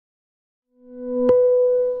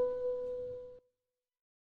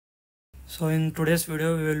So in today's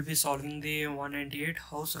video we will be solving the 198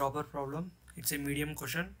 house robber problem. It's a medium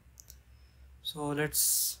question. So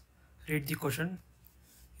let's read the question.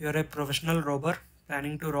 You are a professional robber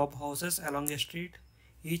planning to rob houses along a street.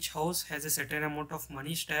 Each house has a certain amount of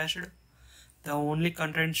money stashed. The only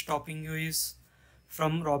constraint stopping you is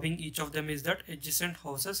from robbing each of them is that adjacent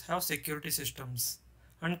houses have security systems,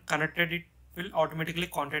 and connected it will automatically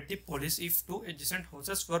contact the police if two adjacent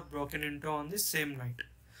houses were broken into on the same night.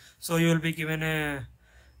 So you will be given a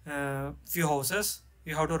few houses.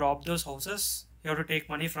 You have to rob those houses. You have to take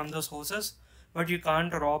money from those houses, but you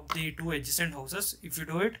can't rob the two adjacent houses. If you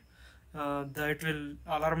do it, the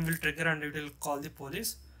alarm will trigger and it will call the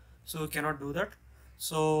police. So you cannot do that.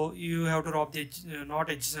 So you have to rob the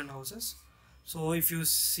not adjacent houses. So if you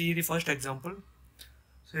see the first example,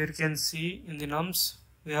 so you can see in the nums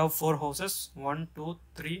we have four houses, 1 2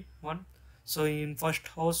 3 1. So in first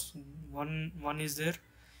house one is there,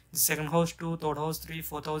 the second house 2, third house 3,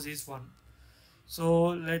 fourth house is 1. So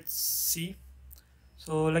let's see.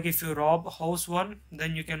 So like if you rob house 1,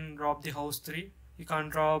 then you can rob the house 3. You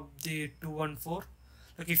can't rob the 2 and 4.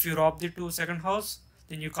 Like if you rob the second house,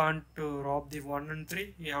 then you can't rob the 1 and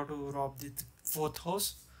 3. You have to rob the fourth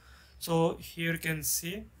house. So here you can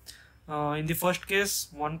see in the first case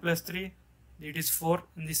 1 plus 3, it is 4.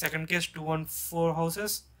 In the second case 2 and 4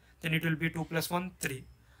 houses, then it will be 2 plus 1 3.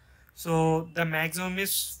 So the maximum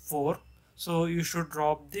is 4. So you should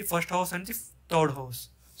rob the first house and the third house.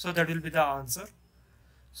 So that will be the answer.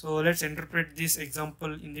 So let's interpret this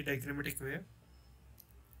example in the diagrammatic way.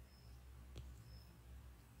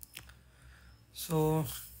 So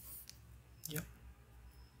yeah,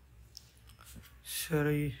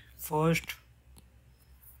 sorry, first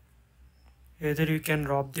either you can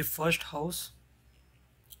rob the first house.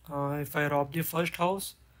 If I rob the first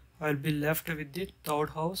house, I'll be left with the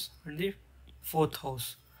third house and the fourth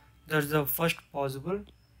house. That's the first possible.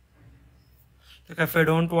 Like if I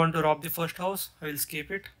don't want to rob the first house, I will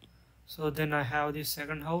skip it. So then I have the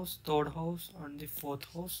second house, third house and the fourth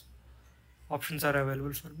house. Options are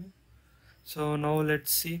available for me. So now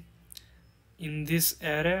let's see. In this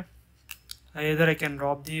array, either I can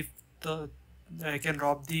rob the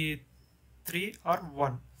 3 or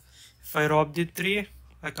 1. If I rob the 3,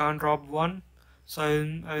 I can't rob 1, so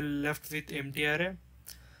I'll left with empty array.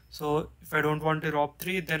 So if I don't want to rob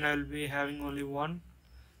 3, then I'll be having only 1.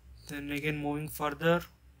 Then again moving further,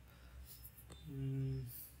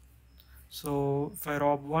 so if I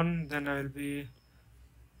rob 1, then I will be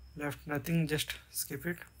left nothing, just skip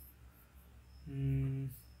it.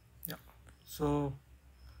 Yeah, so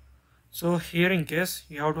here in case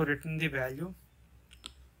you have to return the value.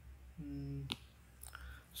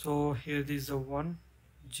 So here this is a 1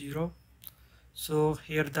 0. So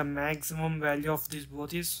here the maximum value of this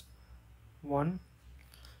both is 1.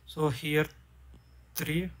 So here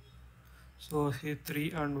 3. So here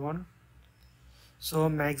 3 and 1. So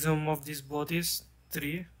maximum of this both is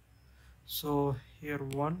 3. So here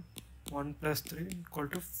 1 plus 3 equal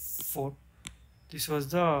to 4. This was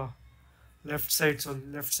the left side, so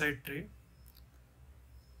left side tree.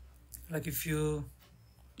 Like if you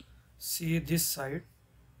see this side,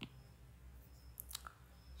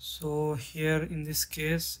 so here in this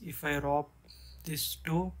case if I rob this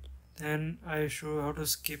 2, then I should have to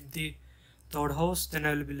skip the third house, then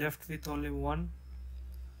I will be left with only 1.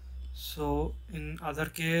 So in other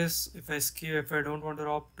case, if I don't want to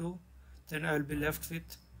rob 2, then I will be left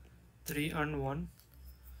with 3 and 1.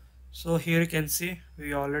 So here you can see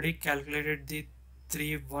we already calculated the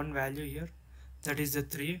 3 1 value here, that is the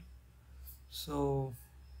 3. So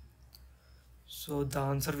the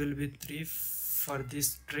answer will be 3 for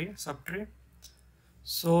this tree, subtree.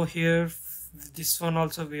 So here this one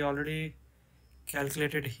also we already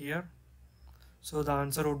calculated here, so the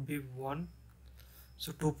answer would be 1.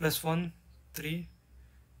 So 2 plus 1 3,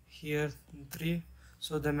 here 3,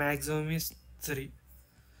 so the maximum is 3.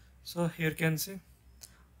 So here you can see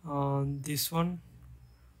this one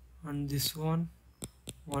and this one,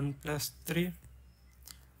 1 plus 3,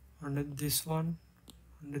 and this one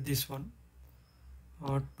and this one,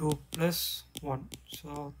 2 plus 1,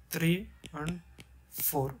 so 3 and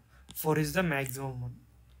 4. 4 is the maximum one.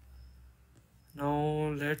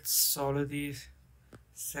 Now let's solve the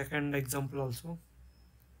second example also.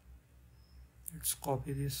 Let's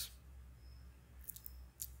copy this.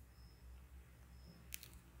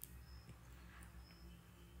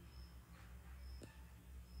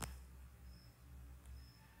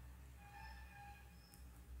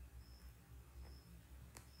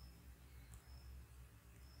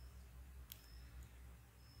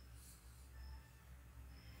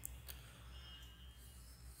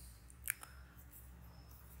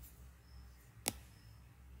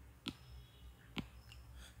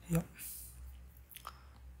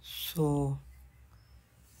 So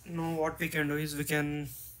now what we can do is we can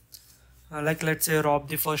like let's say rob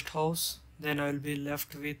the first house, then I will be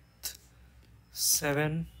left with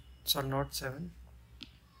 7, sorry not 7,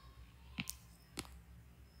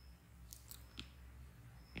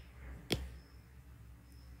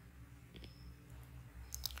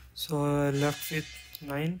 so left with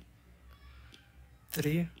 9,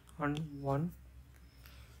 3 and 1.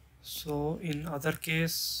 So in other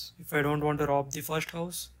case, if I don't want to rob the first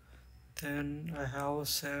house, then I have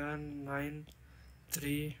 7, 9,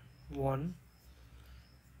 3, 1.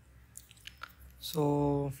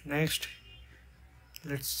 So next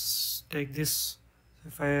let's take this.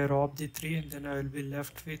 If I rob the 3, then I will be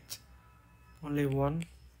left with only 1.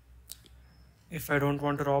 If I don't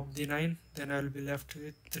want to rob the 9, then I will be left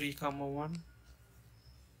with 3, 1.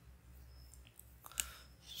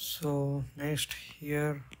 So next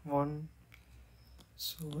here 1,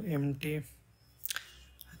 so empty.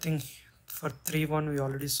 I think for 3, 1 we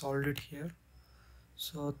already solved it here.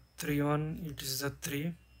 So 3, 1 it is the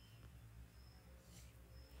 3.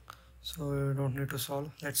 So we don't need to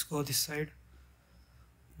solve. Let's go this side.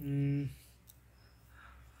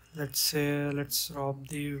 Let's say let's rob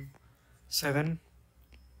the 7.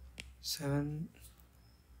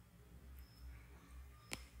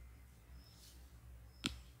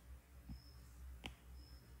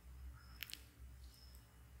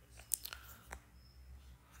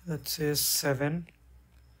 Let's say 7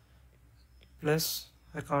 plus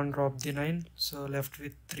I can't rob the 9, so left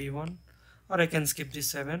with 3, 1, or I can skip the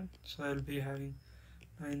 7, so I'll be having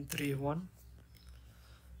 9, 3, 1.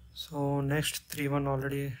 So next 3, 1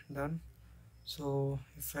 already done. So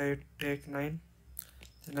if I take 9,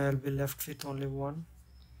 then I'll be left with only 1.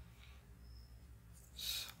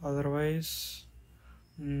 Otherwise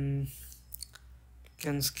can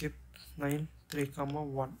skip 9, 3,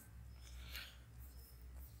 1.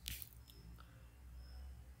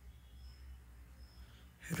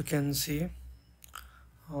 Here you can see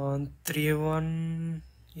 3, 1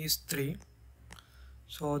 is 3,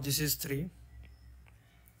 so this is 3.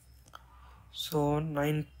 So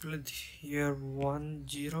 9 plus here 1,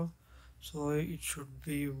 0, so it should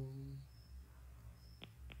be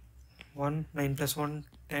 1. 9 plus 1,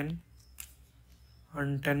 10,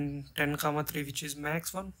 and 10, 3, which is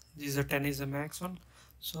max 1. This is a 10 is the max 1.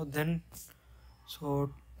 So then,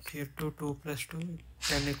 so here 2 plus 2,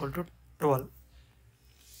 10 equal to 12.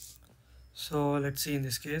 So let's see in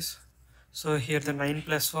this case. So here the 9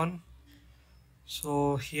 plus 1.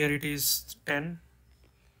 So here it is 10.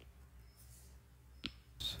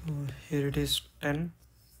 So here it is 10.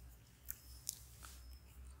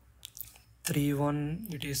 3, 1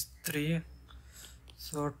 it is 3.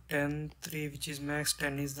 So 10, 3 which is max,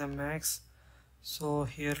 10 is the max. So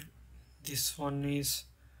here this one is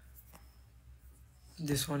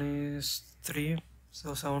 3.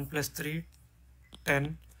 So 7 plus 3,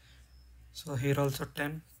 10. So here also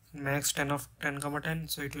 10, max 10 of 10, 10,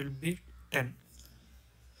 so it will be 10.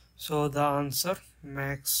 So the answer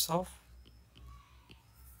max of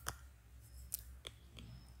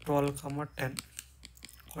 12, 10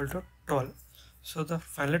 equal to 12. So the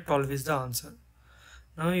finally 12 is the answer.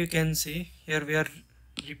 Now you can see here we are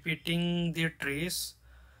repeating the trees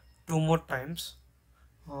 2 more times.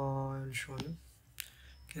 I will show you.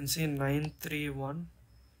 You can see 9, 3, 1.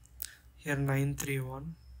 Here 9, 3,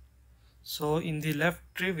 1. So in the left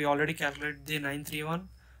tree we already calculated the 9, 3, 1.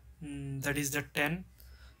 That is the 10.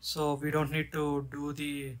 So we don't need to do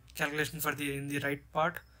the calculation for the in the right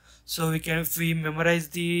part. So we can, if we memorize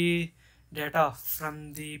the data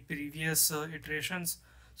from the previous iterations,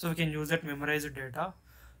 so we can use that memorized data.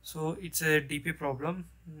 So it's a DP problem,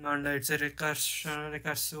 and it's a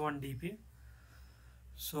recursive on DP.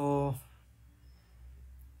 So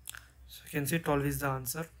you can see 12 is the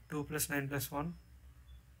answer. 2 plus 9 plus 1.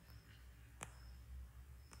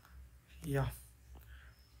 Yeah,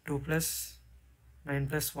 2 plus 9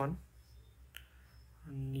 plus 1,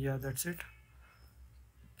 and yeah, that's it.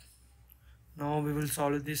 Now we will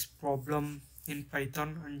solve this problem in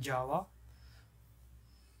Python and Java.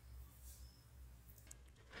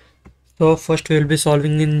 So first we will be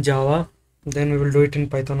solving in Java, then we will do it in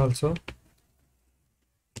Python also.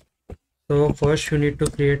 So first you need to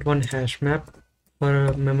create one hash map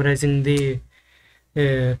for memorizing the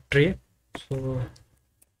tree. So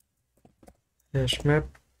hash map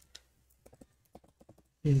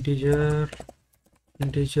integer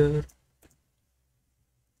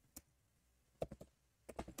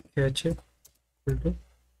catch equal to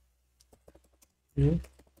new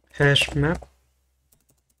hash map.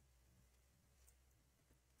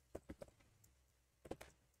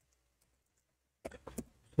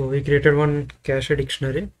 So we created one cache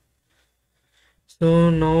dictionary.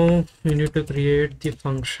 So now we need to create the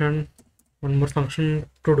function, one more function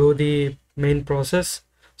to do the main process.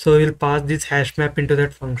 So we'll pass this hash map into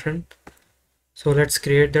that function. So let's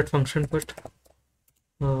create that function first.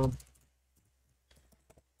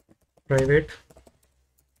 Private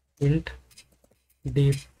int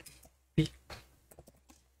dp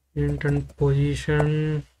int and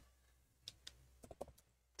position,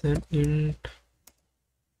 then int.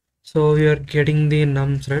 So we are getting the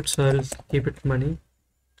nums, right? So I'll keep it money.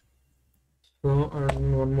 So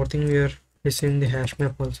and one more thing, we are receiving the hash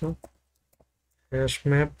map also. Hash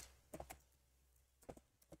map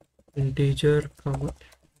integer comma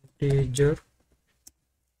integer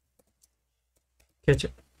catch.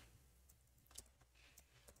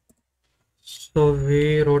 So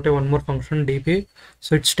we wrote a one more function dp.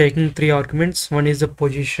 So it's taking three arguments. One is the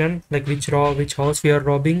position, like which house we are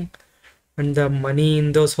robbing, and the money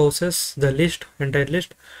in those houses, the list, entire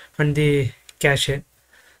list, and the cache,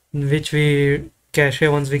 which we cache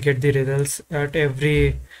once we get the results at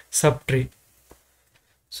every subtree.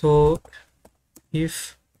 So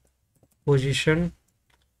if position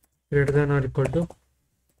greater than or equal to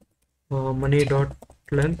money dot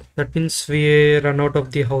length, that means we run out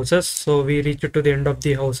of the houses, so we reach to the end of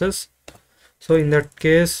the houses. So in that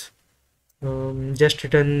case, just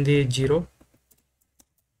return the 0.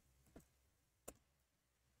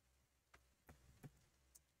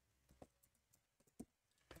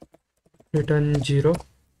 Return 0.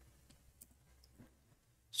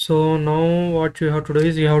 So now what you have to do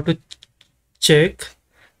is you have to check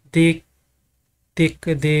the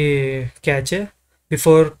cache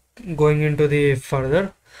before going into the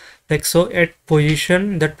further. Like so, at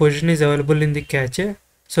position, that position is available in the cache,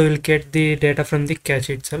 so we'll get the data from the cache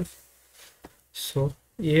itself. So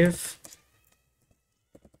if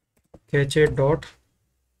cache dot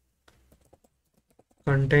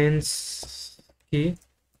contains key,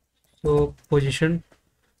 so position,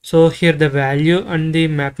 so here the value and the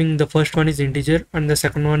mapping, the first one is integer and the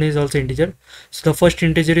second one is also integer. So the first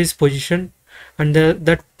integer is position, and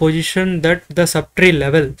that position, that the subtree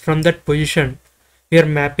level, from that position we are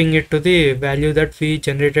mapping it to the value that we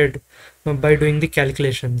generated by doing the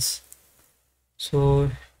calculations. So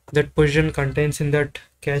that position contains in that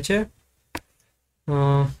cache,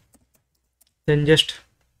 then just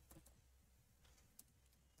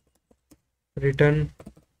return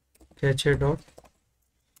cache dot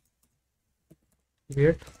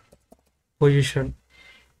get position.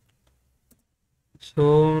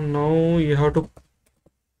 So now you have to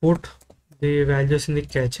put the values in the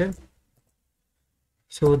cache.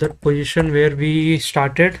 So that position where we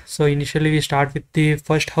started, so initially we start with the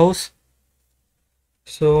first house.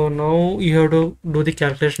 So now you have to do the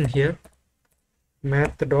calculation here.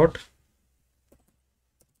 Math dot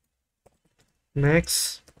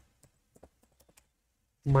max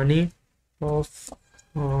money of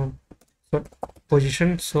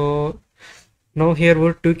position. So now here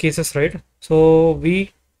were two cases, right? So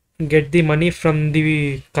we get the money from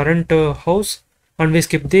the current house, and we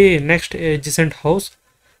skip the next adjacent house.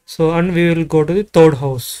 So and we will go to the third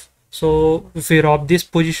house. So if we rob this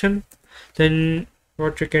position, then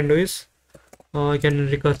what you can do is you can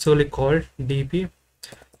recursively call dp.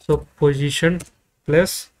 So position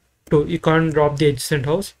plus 2, you can't drop the adjacent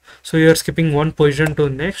house, so you are skipping one position to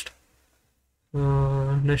next.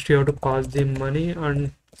 Next you have to pass the money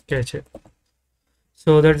and catch it.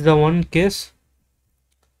 So that's the one case.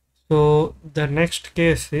 So the next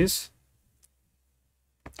case is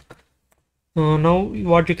now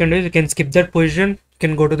what you can do is you can skip that position, you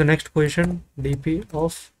can go to the next position, dp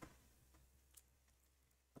of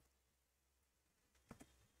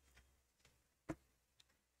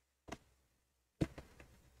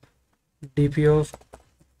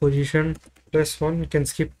position plus 1. You can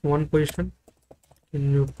skip one position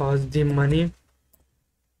and you pass the money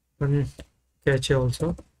and cache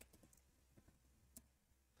also.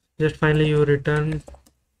 Just finally you return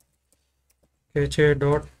cache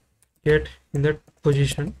dot get in that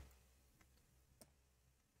position.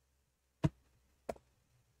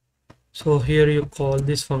 So here you call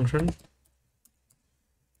this function,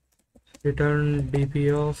 return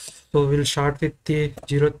dp of, so we'll start with the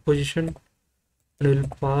 0th position and we'll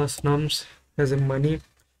pass nums as a money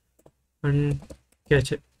and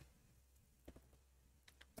catch it.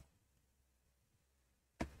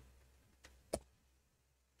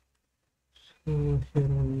 So here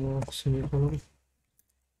one more semicolon,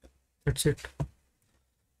 that's it.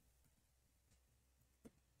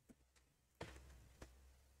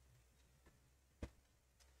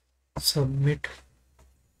 Submit.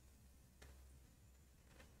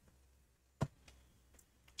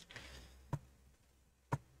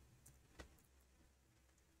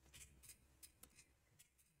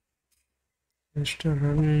 Just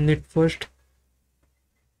run it first.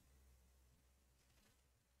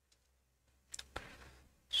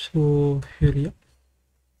 So here, yeah.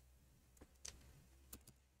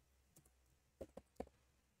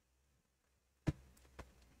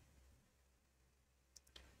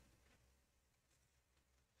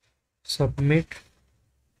 Submit.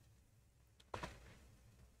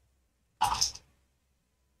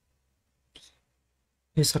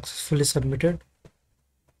 Is successfully submitted.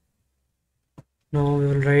 Now we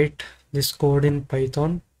will write this code in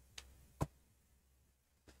Python.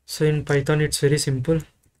 So in Python it's very simple.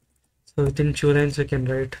 So within few lines we can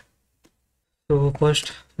write. So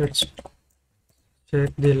first let's check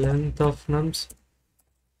the length of nums.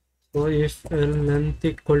 So if L length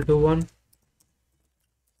equal to 1,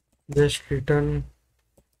 just return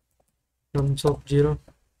nums of 0.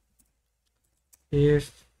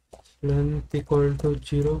 If length equal to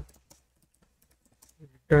 0,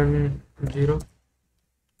 return 0.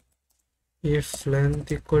 If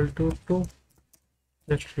length equal to 2,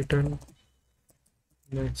 just return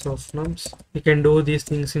max of nums. You can do these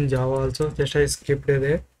things in Java also, just I skipped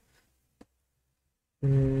there.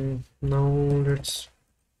 Now let's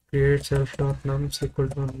create self.nums equal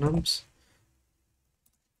to nums.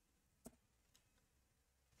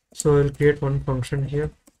 So I'll create one function here,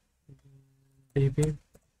 db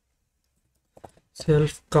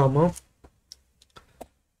self comma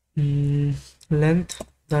length.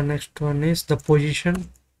 The next one is the position.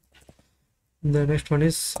 The next one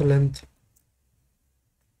is length.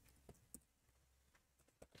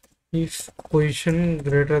 If position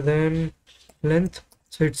greater than length,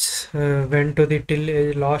 so it's went to the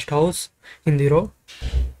till last house in the row.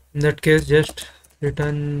 In that case, just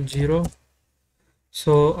return 0.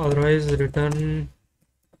 So otherwise return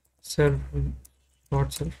self,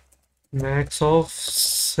 not self, max of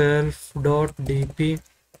self dot dp.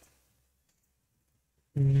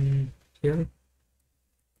 Here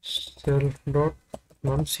self dot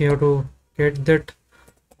nums. You have to get that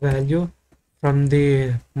value from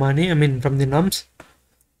the money, from the nums.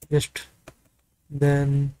 Just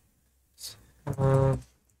then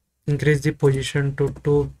increase the position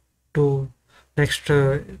to next,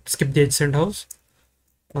 skip the adjacent house,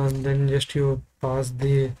 and then just you pass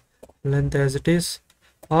the length as it is,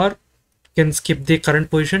 or you can skip the current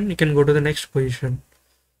position, you can go to the next position.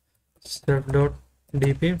 Self dot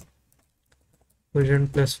dp position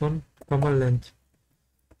plus 1 comma length.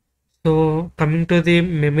 So coming to the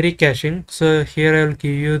memory caching, so here I will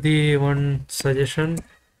give you the one suggestion,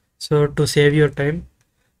 so to save your time.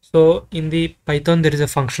 So in the Python there is a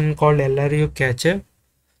function called LRU cache.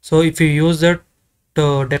 So if you use that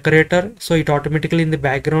decorator, so it automatically in the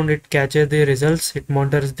background it caches the results, it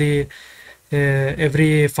monitors the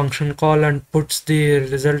every function call and puts the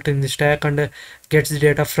result in the stack and gets the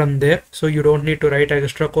data from there. So you don't need to write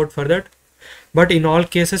extra code for that. But in all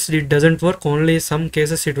cases it doesn't work, only some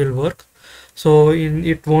cases it will work. So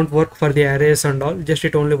it won't work for the arrays and all, just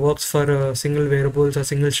it only works for single variables or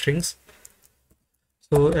single strings.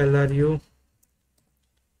 So LRU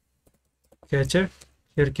cache,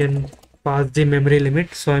 here can pass the memory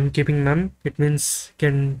limit, so I'm keeping none. It means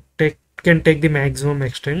can take the maximum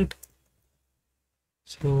extent.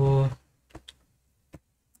 So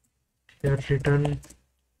here return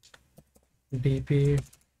dp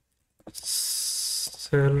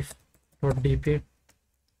self dot dp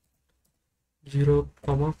 0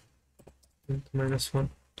 comma minus 1.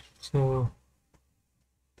 So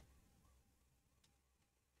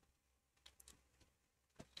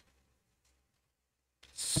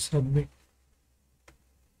submit.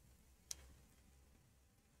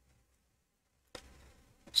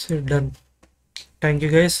 So done. Thank you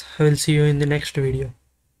guys, I will see you in the next video.